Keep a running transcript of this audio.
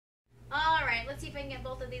see if I can get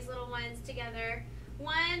both of these little ones together.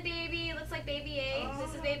 One baby, looks like baby A.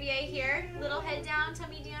 This is baby A here. Little head down,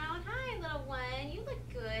 tummy down. Hi, little one. You look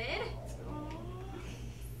good.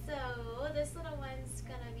 So this little one's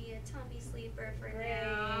gonna be a tummy sleeper for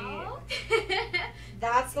now.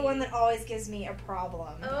 That's the one that always gives me a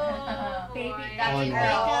problem. Oh, baby,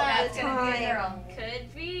 that's gonna be a girl.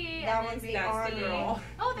 Could be. That one's the on roll.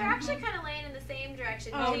 Oh, they're actually kind of laying in the same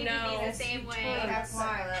direction. Oh Maybe no, the same way. That's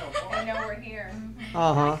why I know we're here.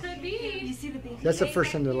 Could be. You see the baby? That's the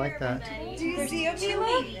first time they're like that. Do you see them,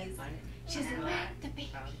 Sheila? She's the baby.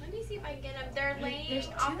 Let me see if I can get them. They're laying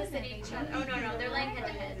opposite each other. Oh no, they're laying head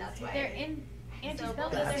to head. That's why. They're in Auntie's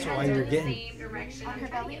belly. That's why you're getting. Same direction.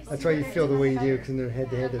 That's why you feel the way you do, because they're head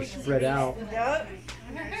to head, they're spread out. Yep.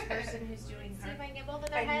 Person who's doing See if I can get both of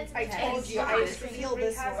their heads. I told you, I feel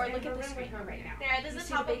this Or one. look at the screen right now. There, this is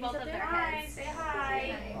the top of both of their heads. Say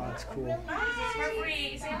hi. Oh, that's cool. This is for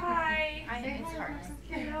Brie. Say hi. I think it's hard.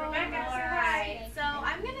 Rebecca, say hi. So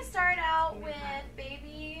I'm gonna start out with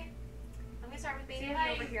baby. I'm gonna start with baby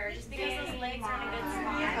over here, just because those legs are in a good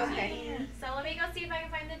spot. Okay. So let me go see if I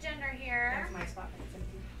can find the gender here. That's my spot.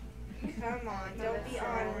 Come on, don't be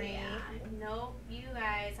ornery. Nope, you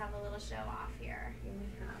guys have a little show off here.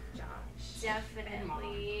 Josh.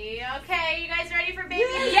 Definitely. Okay, you guys ready for baby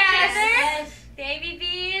B? Yes. Baby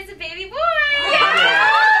B is a baby boy.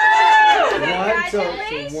 One, so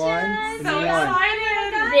one, and So one.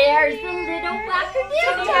 excited. There's the little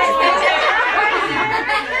wackadoodle.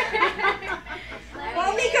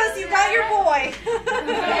 Well, Nikos, you got your boy.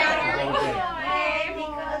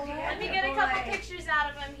 Let me get a couple pictures out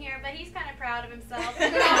of him here, but he's kind of proud of himself.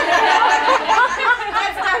 That's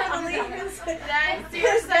definitely That's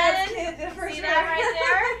your son. See that right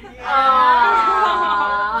there?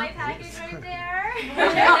 Yeah. Boy package right there.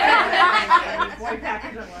 Boy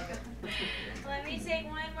package, I love it. Let me take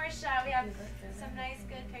one more shot. We have some nice,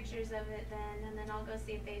 good pictures of it then, and then I'll go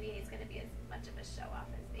see if baby A is going to be as much of a show off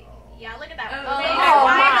as baby B. Yeah, look at that. Oh,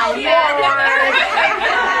 wow.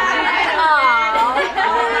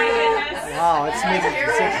 Wow, it's making it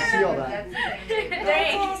so to feel that.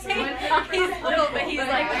 He's little, but he's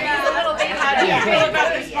like, he's a little bit. How do you feel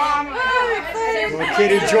about his mom? Well,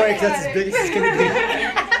 kid, enjoy it, 'cause that's as big as it's going to be.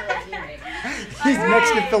 He's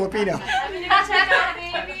Mexican Filipino. I'm going to go check out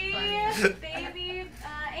baby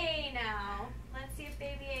A now. Let's see if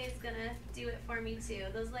baby A is going to do it for me too.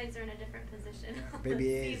 Those legs are in a different position.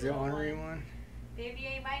 Baby A is the ornery one. Baby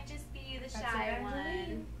A might just be the shy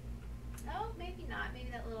one. Oh, maybe not. Maybe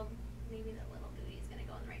that little booty is going to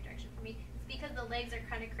go in the right direction for me. It's because the legs are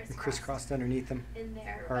kind of Crisscrossed underneath them. in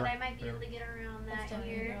there, Or- but I might be able to get around that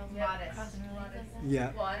here.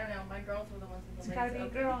 Yeah. Well, I don't know. My girls were the ones with the It's gotta be a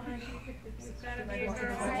girl, honey. It's gotta be a It's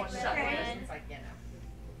girl. like, you know.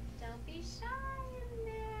 Don't be shy in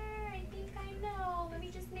there. I think I know. Let me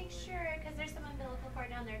just make sure, because there's some umbilical cord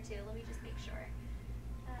down there too. Let me just make sure.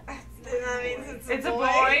 That means It's a boy.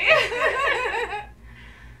 Alright,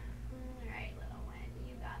 little one.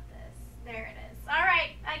 You got this. There it is.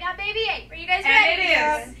 Alright, I got baby A. Are you guys And ready?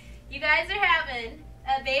 it is. You guys are having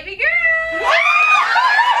a baby girl.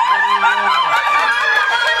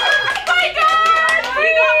 My God! We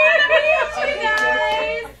got one of each, you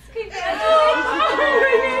guys.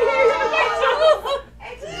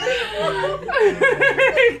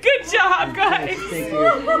 Congratulations. Good job, guys. Thank you.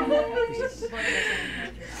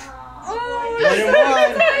 Oh, One and one.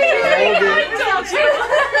 Hold it.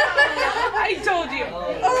 I told you.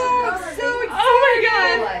 Oh, I'm so excited. Oh my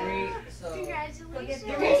God. Congratulations.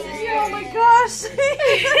 Oh my gosh.